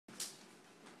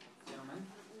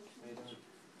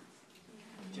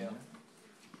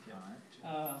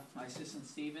assistant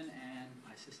Steven and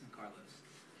my assistant Carlos.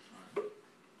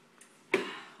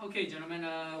 Okay, gentlemen,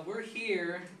 we're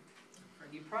here for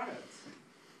a new product.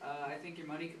 I think your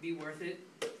money could be worth it.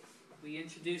 We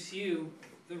introduce you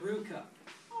the Roo Cup.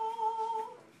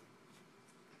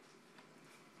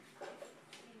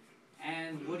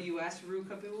 And what do you ask the Roo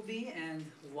Cup it will be, and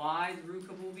why the Roo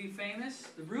Cup will be famous?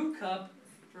 The Roo Cup,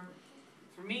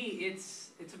 for me, it's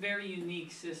a very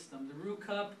unique system. The Roo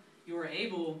Cup, you are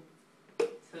able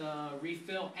to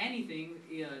refill anything,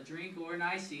 a drink or an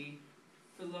icy,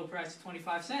 for the low price of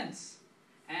 25 cents.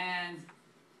 And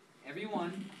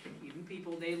everyone, even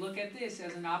people, they look at this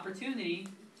as an opportunity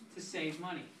to save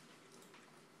money.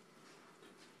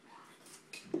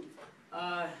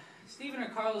 Steven or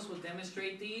Carlos will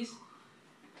demonstrate these.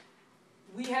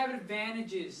 We have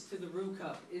advantages to the Roo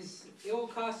Cup. It will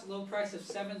cost a low price of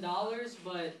 $7,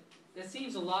 but that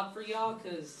seems a lot for y'all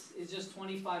because it's just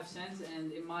 25 cents,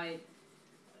 and they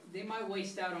might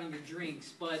waste out on your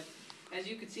drinks. But as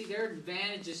you can see, there are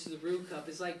advantages to the Roo Cup.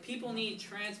 It's like people need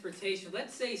transportation.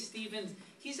 Let's say Steven,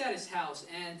 he's at his house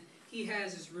and he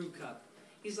has his Roo Cup.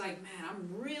 He's like, man,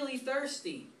 I'm really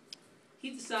thirsty. He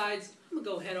decides, I'm going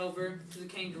to go head over to the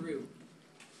Kangaroo.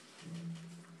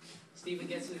 Steven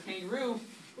gets to the Kangaroo.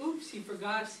 Oops, he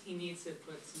forgot he needs to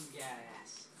put some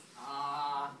gas.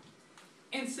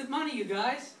 Instant money, you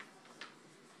guys.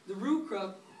 The Roo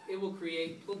Cup, it will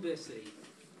create publicity.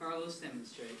 Carlos,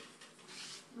 demonstrate.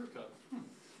 Roo Cup.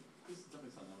 This is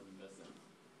definitely something I would invest in.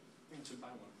 I think I should buy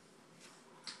one.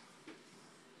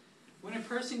 When a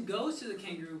person goes to the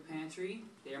Kangaroo pantry,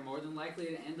 they are more than likely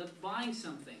to end up buying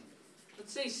something.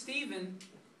 Let's say Steven,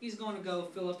 he's going to go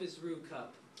fill up his Roo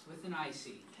Cup with an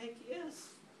icy. Heck yes.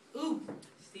 Ooh,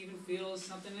 Steven feels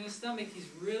something in his stomach. He's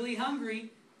really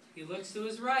hungry. He looks to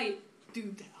his right.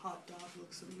 Dude, that hot dog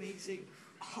looks amazing.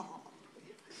 Oh,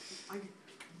 I could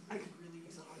really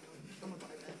use a hot dog. I'm gonna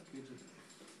buy that.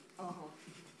 Uh-huh.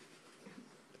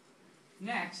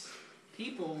 Next,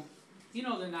 people, you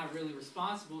know they're not really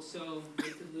responsible, so they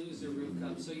could lose their Roo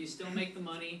Cup. So you still make the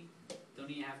money. Don't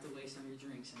even have to waste on your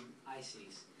drinks and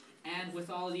ices. And with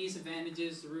all of these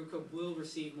advantages, the Roo Cup will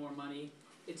receive more money.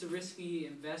 It's a risky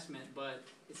investment, but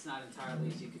it's not entirely,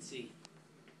 as you can see.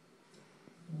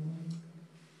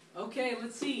 Okay,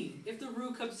 let's see. If the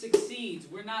Roo Cup succeeds,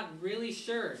 we're not really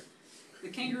sure. The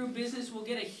Kangaroo business will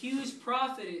get a huge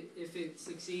profit if it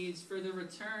succeeds for the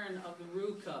return of the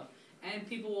Roo Cup. And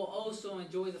people will also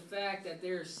enjoy the fact that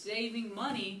they're saving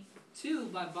money, too,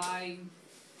 by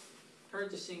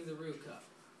purchasing the Roo Cup.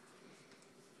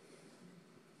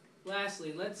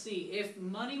 Lastly, let's see if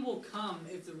money will come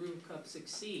if the Roo Cup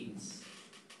succeeds.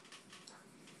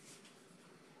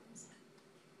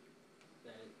 I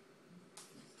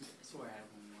swear I have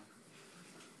one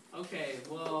more. Okay,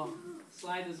 well,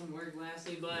 slide doesn't work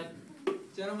lastly, but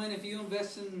gentlemen, if you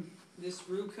invest in this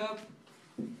Roo Cup,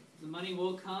 the money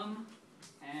will come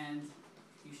and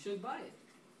you should buy it.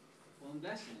 We'll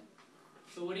invest in it.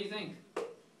 So what do you think?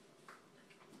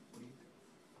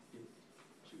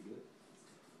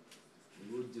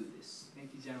 We'll do this.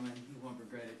 Thank you, gentlemen. You won't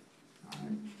regret it. All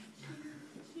right.